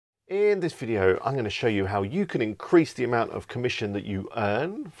In this video, I'm going to show you how you can increase the amount of commission that you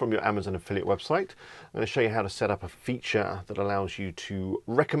earn from your Amazon affiliate website. I'm going to show you how to set up a feature that allows you to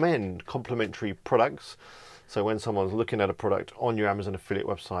recommend complementary products. So when someone's looking at a product on your Amazon affiliate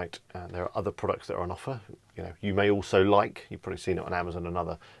website and there are other products that are on offer, you may also like, you've probably seen it on Amazon and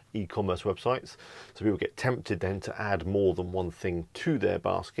other e-commerce websites. So people get tempted then to add more than one thing to their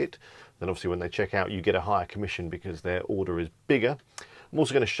basket. Then obviously when they check out, you get a higher commission because their order is bigger. I'm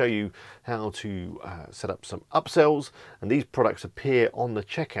also going to show you how to set up some upsells, and these products appear on the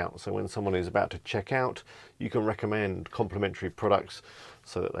checkout. So when someone is about to check out, you can recommend complementary products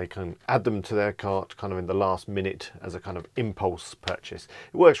so that they can add them to their cart kind of in the last minute as a kind of impulse purchase.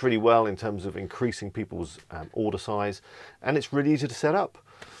 It works really well in terms of increasing people's order size, and it's really easy to set up.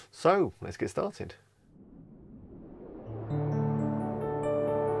 So let's get started.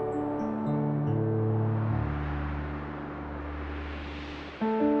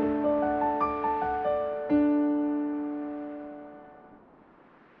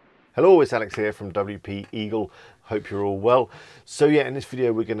 Hello, it's Alex here from WP Eagle. Hope you're all well. So yeah, in this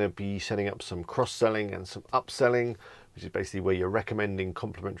video we're going to be setting up some cross-selling and some upselling, which is basically where you're recommending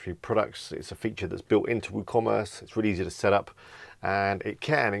complementary products. It's a feature that's built into WooCommerce. It's really easy to set up and it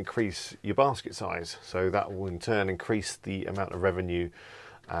can increase your basket size. So that will in turn increase the amount of revenue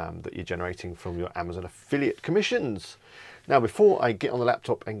that you're generating from your Amazon affiliate commissions. Now, before I get on the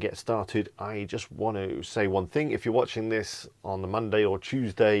laptop and get started, I just want to say one thing. If you're watching this on the Monday or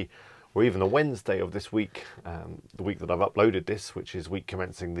Tuesday or even the Wednesday of this week, the week that I've uploaded this, which is week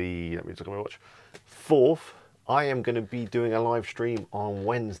commencing the, let me just look at my watch, 4th, I am going to be doing a live stream on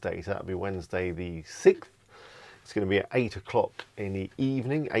Wednesday. So that'll be Wednesday the 6th. It's going to be at 8 o'clock in the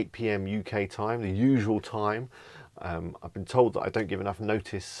evening, 8 PM UK time, the usual time. I've been told that I don't give enough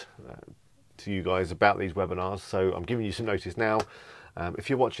notice to you guys about these webinars, so I'm giving you some notice now. If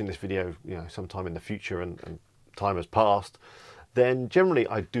you're watching this video, sometime in the future and time has passed, then generally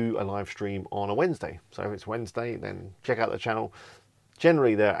I do a live stream on a Wednesday. So if it's Wednesday, then check out the channel.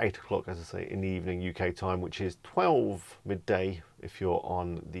 Generally they're 8 o'clock, as I say, in the evening UK time, which is 12 midday if you're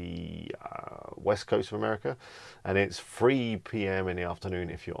on the west coast of America, and it's 3 PM in the afternoon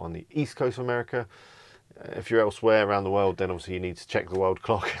if you're on the east coast of America. If you're elsewhere around the world, then obviously you need to check the world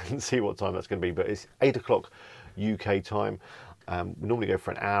clock and see what time that's going to be. But it's 8 o'clock UK time. We normally go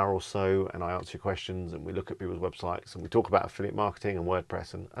for an hour or so, and I answer your questions, and we look at people's websites, and we talk about affiliate marketing and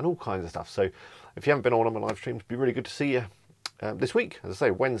WordPress and all kinds of stuff. So if you haven't been on my live streams, it'd be really good to see you this week. As I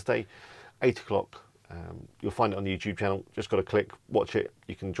say, Wednesday, 8 o'clock. You'll find it on the YouTube channel. Just got to click, watch it.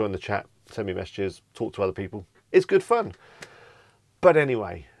 You can join the chat, send me messages, talk to other people. It's good fun. But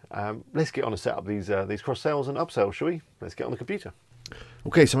anyway, let's get on and set up these cross-sells and upsells, shall we? Let's get on the computer.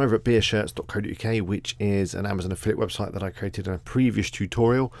 Okay, so I'm over at beershirts.co.uk, which is an Amazon affiliate website that I created in a previous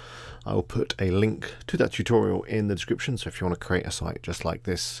tutorial. I will put a link to that tutorial in the description, so if you want to create a site just like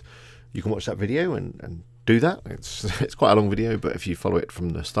this, you can watch that video and do that. It's quite a long video, but if you follow it from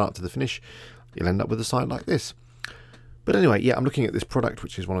the start to the finish, you'll end up with a site like this. But anyway, yeah, I'm looking at this product,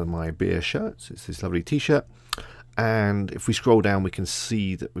 which is one of my beer shirts. It's this lovely t-shirt. And if we scroll down, we can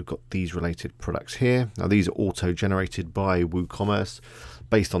see that we've got these related products here. Now, these are auto-generated by WooCommerce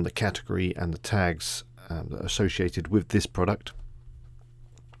based on the category and the tags that are associated with this product.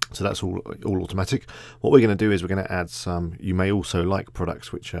 So that's all automatic. What we're going to do is we're going to add some "you may also like"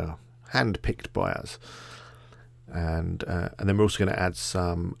 products, which are hand-picked by us. And then we're also going to add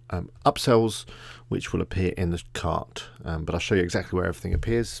some upsells, which will appear in the cart. But I'll show you exactly where everything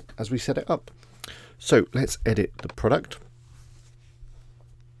appears as we set it up. So let's edit the product.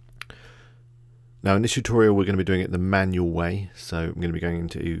 Now in this tutorial we're going to be doing it the manual way. So I'm going to be going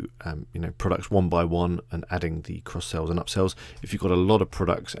into products one by one and adding the cross sells and upsells. If you've got a lot of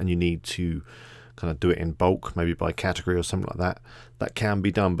products and you need to kind of do it in bulk, maybe by category or something like that, that can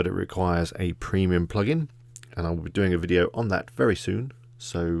be done, but it requires a premium plugin, and I'll be doing a video on that very soon.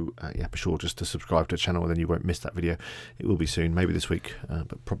 So yeah, be sure just to subscribe to the channel, and then you won't miss that video. It will be soon, maybe this week,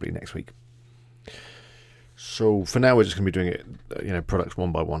 but probably next week. So for now we're just going to be doing it, products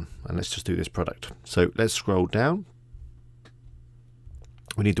one by one, and let's just do this product. So let's scroll down.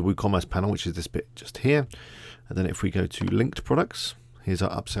 We need the WooCommerce panel, which is this bit just here, and then if we go to linked products, here's our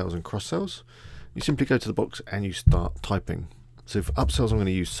upsells and cross sells. You simply go to the box and you start typing. So for upsells, I'm going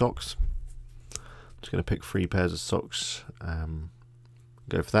to use socks. I'm just going to pick 3 pairs of socks.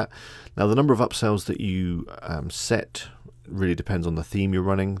 Go for that. Now the number of upsells that you set really depends on the theme you're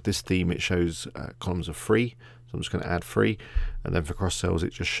running. This theme, it shows columns of 3, so I'm just going to add 3, and then for cross sells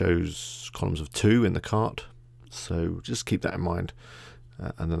it just shows columns of 2 in the cart. So just keep that in mind,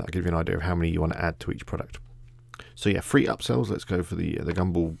 and then that'll give you an idea of how many you want to add to each product. So yeah, free upsells. Let's go for the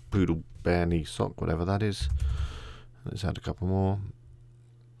Gumball Poodle Bear Knee Sock, whatever that is. Let's add a couple more.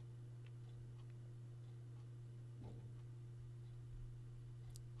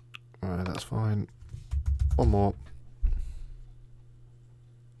 Alright, that's fine. One more.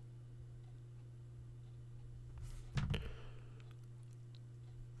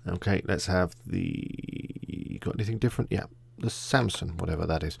 Okay, let's have the... Got anything different? Yeah, the Samson, whatever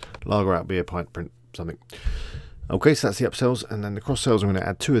that is. Lager out beer, pint print, something. Okay, so that's the upsells, and then the cross sells. I'm going to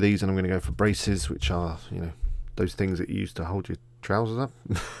add 2 of these, and I'm going to go for braces, which are, you know, those things that you use to hold your trousers up.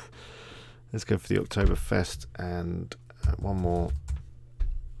 Let's go for the Oktoberfest, and one more.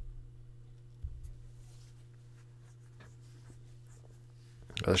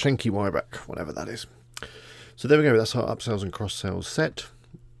 The Schenke Wyback, whatever that is. So there we go. That's our upsells and cross sells set.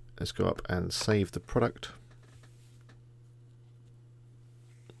 Let's go up and save the product.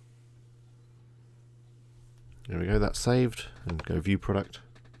 There we go, that's saved, and go view product.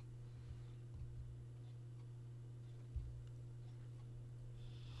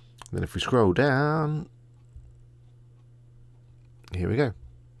 And then if we scroll down, here we go.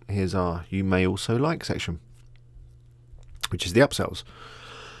 Here's our You May Also Like section, which is the upsells.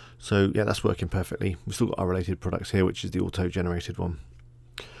 So yeah, that's working perfectly. We've still got our related products here, which is the auto-generated one.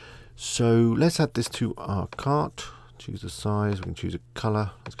 So let's add this to our cart. Choose a size, we can choose a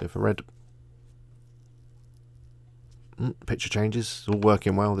colour. Let's go for red. Picture changes, it's all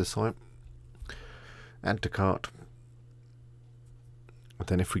working well this time. Add to cart. And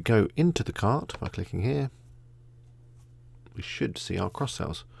then if we go into the cart by clicking here, we should see our cross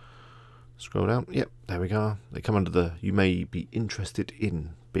sells. Scroll down, yep, there we go. They come under the You May Be Interested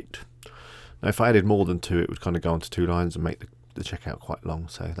In bit. Now if I added more than 2, it would kind of go onto 2 lines and make the checkout quite long,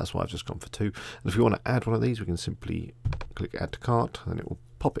 so that's why I've just gone for 2. And if we want to add one of these, we can simply click add to cart, and it will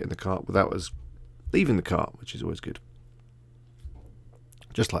pop it in the cart without us leaving the cart, which is always good.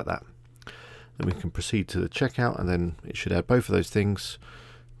 Just like that. Then we can proceed to the checkout, and then it should add both of those things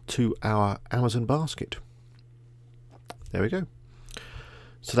to our Amazon basket. There we go.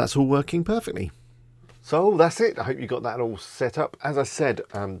 So that's all working perfectly. So that's it. I hope you got that all set up. As I said,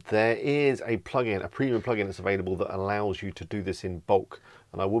 there is a plugin, a premium plugin that's available that allows you to do this in bulk.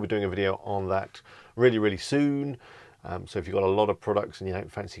 And I will be doing a video on that really soon. So if you've got a lot of products and you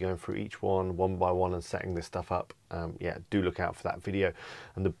don't fancy going through each one by one and setting this stuff up, yeah, do look out for that video.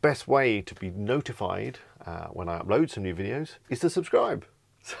 And the best way to be notified when I upload some new videos is to subscribe.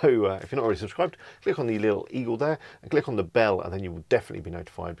 So if you're not already subscribed, click on the little eagle there and click on the bell, and then you will definitely be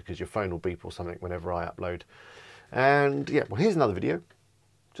notified because your phone will beep or something whenever I upload. And yeah, well, here's another video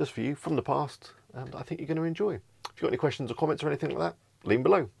just for you from the past, and I think you're going to enjoy. If you've got any questions or comments or anything like that, leave them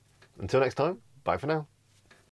below. Until next time, bye for now.